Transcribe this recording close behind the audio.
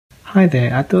Hi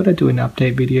there, I thought I'd do an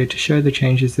update video to show the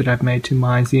changes that I've made to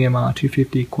my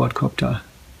ZMR250 Quadcopter.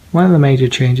 One of the major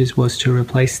changes was to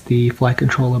replace the flight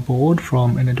controller board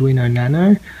from an Arduino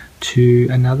Nano to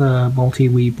another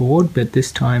multi-Wii board, but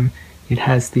this time it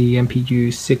has the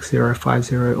MPU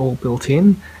 6050 all built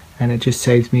in, and it just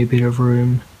saves me a bit of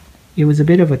room. It was a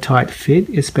bit of a tight fit,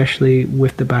 especially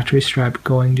with the battery strap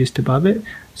going just above it,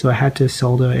 so I had to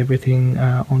solder everything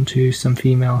onto some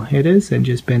female headers and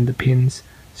just bend the pins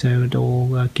so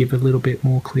it'll give a little bit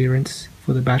more clearance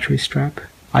for the battery strap.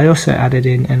 I also added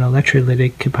in an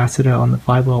electrolytic capacitor on the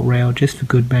 5V rail just for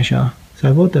good measure. So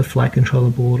I bought the flight controller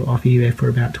board off eBay for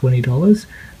about $20.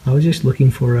 I was just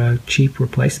looking for a cheap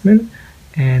replacement,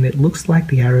 and it looks like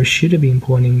the arrow should have been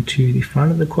pointing to the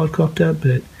front of the quadcopter,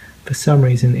 but for some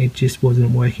reason it just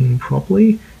wasn't working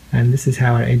properly, and this is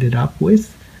how I ended up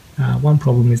with. One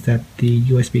problem is that the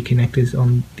USB connector is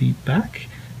on the back,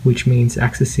 which means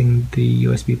accessing the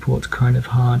USB port's kind of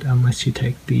hard unless you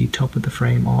take the top of the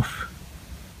frame off.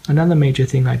 Another major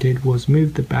thing I did was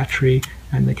move the battery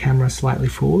and the camera slightly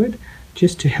forward,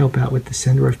 just to help out with the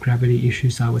center of gravity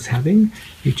issues I was having.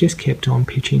 It just kept on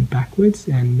pitching backwards,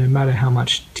 and no matter how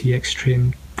much TX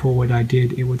trim forward I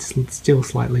did, it would still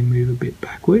slightly move a bit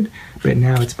backward, but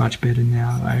now it's much better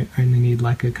now. I only need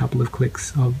like a couple of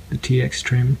clicks of the TX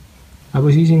trim. I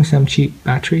was using some cheap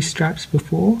battery straps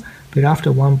before, but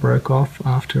after one broke off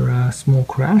after a small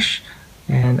crash,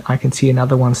 and I can see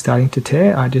another one starting to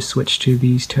tear, I just switched to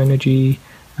these Turnigy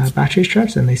battery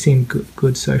straps, and they seem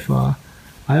good so far.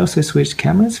 I also switched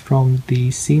cameras from the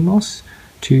CMOS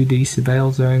to the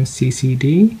Surveil Zone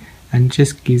CCD, and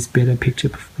just gives better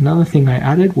picture. Another thing I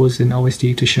added was an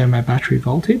OSD to show my battery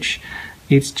voltage.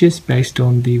 It's just based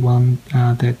on the one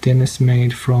that Dennis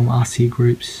made from RC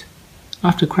Groups.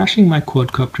 After crashing my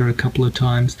quadcopter a couple of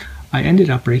times, I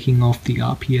ended up breaking off the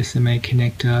RP-SMA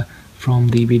connector from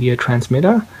the video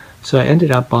transmitter, so I ended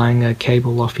up buying a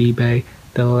cable off eBay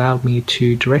that allowed me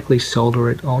to directly solder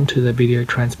it onto the video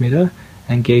transmitter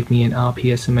and gave me an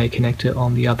RP-SMA connector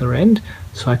on the other end,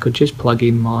 so I could just plug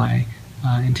in my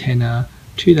antenna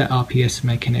to that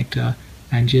RP-SMA connector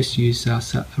and just use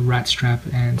a rat strap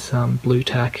and some blue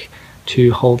tack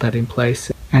to hold that in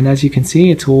place. And as you can see,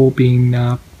 it's all being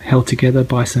held together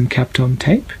by some Kapton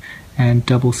tape and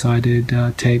double-sided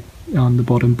tape on the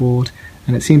bottom board,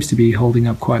 and it seems to be holding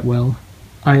up quite well.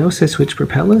 I also switched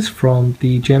propellers from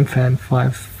the Gemfan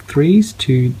 5.3s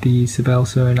to the Surveil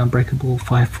Zone Unbreakable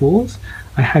 5.4s.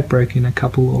 I had broken a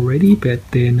couple already, but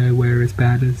they're nowhere as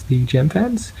bad as the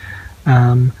Gemfans.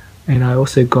 And I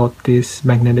also got this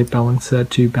magnetic balancer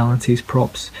to balance these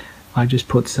props. I just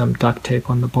put some duct tape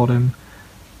on the bottom.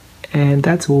 And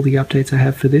that's all the updates I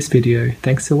have for this video.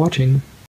 Thanks for watching.